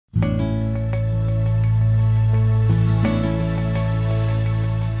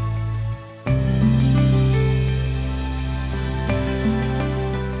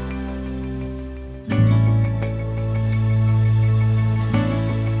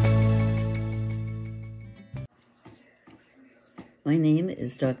My name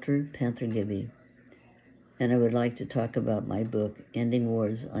is Dr. Panther Gibby, and I would like to talk about my book, Ending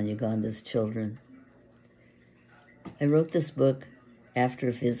Wars on Uganda's Children. I wrote this book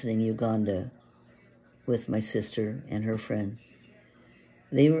after visiting Uganda with my sister and her friend.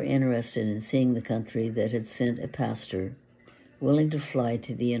 They were interested in seeing the country that had sent a pastor willing to fly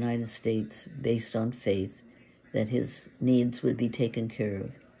to the United States based on faith that his needs would be taken care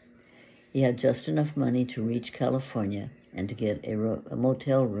of. He had just enough money to reach California and to get a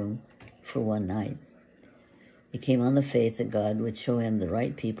motel room for one night. He came on the faith that God would show him the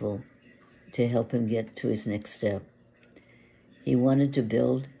right people to help him get to his next step. He wanted to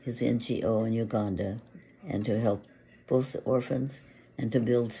build his NGO in Uganda and to help both the orphans and to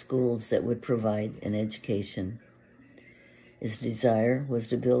build schools that would provide an education. His desire was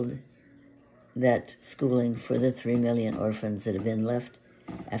to build that schooling for the 3 million orphans that have been left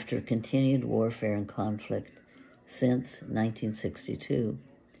after continued warfare and conflict since 1962,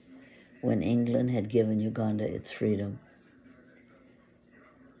 when England had given Uganda its freedom.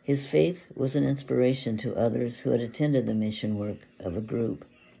 His faith was an inspiration to others who had attended the mission work of a group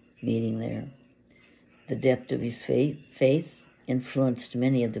meeting there. The depth of his faith influenced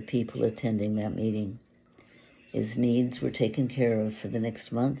many of the people attending that meeting. His needs were taken care of for the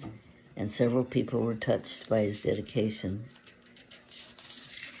next month, and several people were touched by his dedication.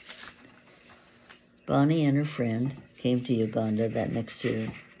 Bonnie and her friend came to Uganda that next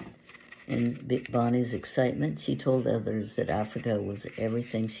year. In Bonnie's excitement, she told others that Africa was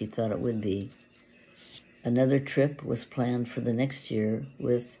everything she thought it would be. Another trip was planned for the next year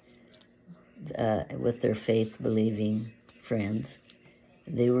with their faith-believing friends.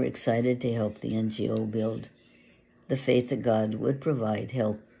 They were excited to help the NGO build the faith that God would provide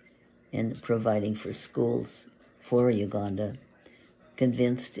help in providing for schools for Uganda,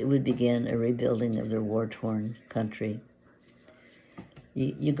 convinced it would begin a rebuilding of their war-torn country.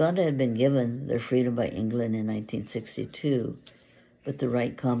 Uganda had been given their freedom by England in 1962, but the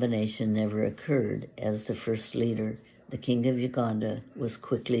right combination never occurred, as the first leader, the King of Uganda, was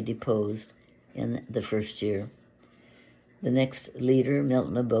quickly deposed in the first year. The next leader,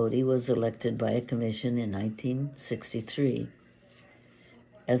 Milton Obote, was elected by a commission in 1963.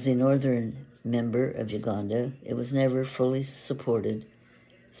 As a northern member of Uganda, it was never fully supported,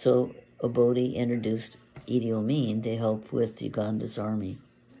 so Obote introduced Idi Amin to help with Uganda's army.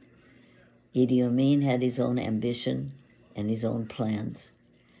 Idi Amin had his own ambition and his own plans.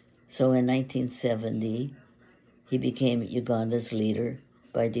 So in 1970, he became Uganda's leader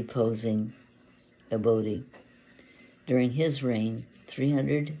by deposing Obote. During his reign,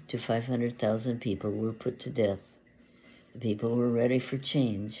 300 to 500,000 people were put to death. The people were ready for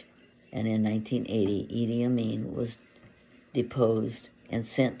change, and in 1980, Idi Amin was deposed and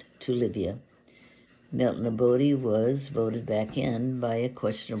sent to Libya. Milton Obote was voted back in by a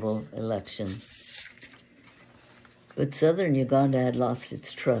questionable election. But southern Uganda had lost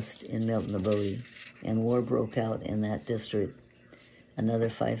its trust in Milton Obote, and war broke out in that district. Another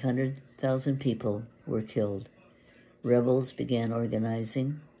 500,000 people were killed. Rebels began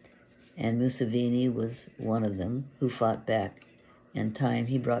organizing, and Museveni was one of them who fought back. In time,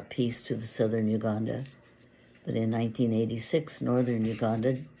 he brought peace to the southern Uganda. But in 1986, northern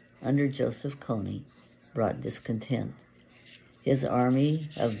Uganda, under Joseph Kony, brought discontent. His army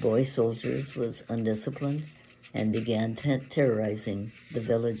of boy soldiers was undisciplined and began terrorizing the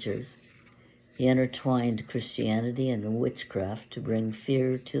villagers. He intertwined Christianity and witchcraft to bring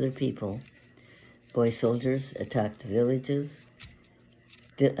fear to their people. Boy soldiers attacked villages,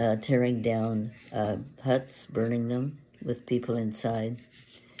 tearing down huts, burning them with people inside,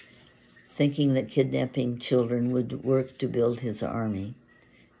 thinking that kidnapping children would work to build his army.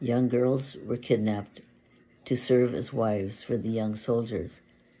 Young girls were kidnapped to serve as wives for the young soldiers.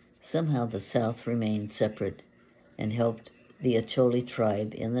 Somehow the South remained separate and helped the Acholi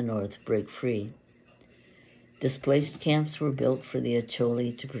tribe in the north break free. Displaced camps were built for the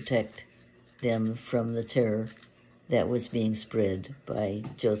Acholi to protect them from the terror that was being spread by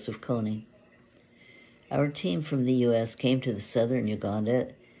Joseph Kony. Our team from the U.S. came to the southern Uganda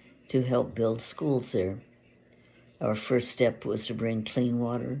to help build schools there. Our first step was to bring clean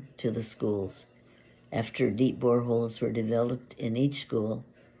water to the schools. After deep boreholes were developed in each school,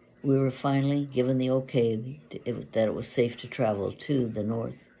 we were finally given the okay that it was safe to travel to the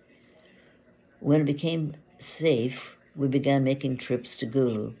north. When it became safe, we began making trips to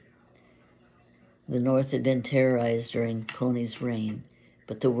Gulu. The north had been terrorized during Kony's reign,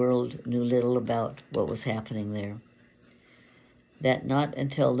 but the world knew little about what was happening there. That not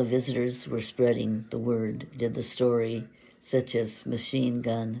until the visitors were spreading the word did the story, such as Machine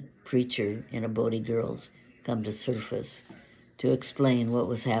Gun Preacher and Obote Girls, come to surface to explain what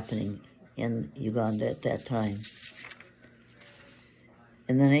was happening in Uganda at that time.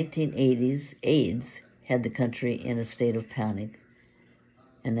 In the 1980s, AIDS had the country in a state of panic,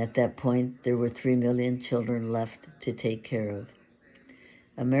 and at that point there were 3 million children left to take care of.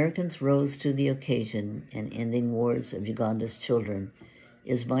 Americans rose to the occasion, and ending wars of Uganda's children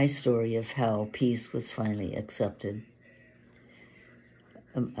is my story of how peace was finally accepted.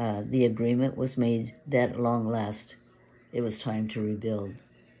 The agreement was made that at long last it was time to rebuild.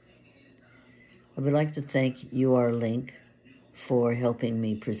 I would like to thank UR-Link for helping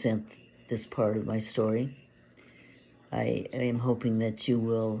me present this part of my story. I am hoping that you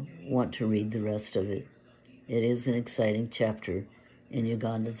will want to read the rest of it. It is an exciting chapter in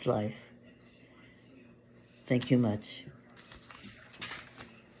Uganda's life. Thank you much.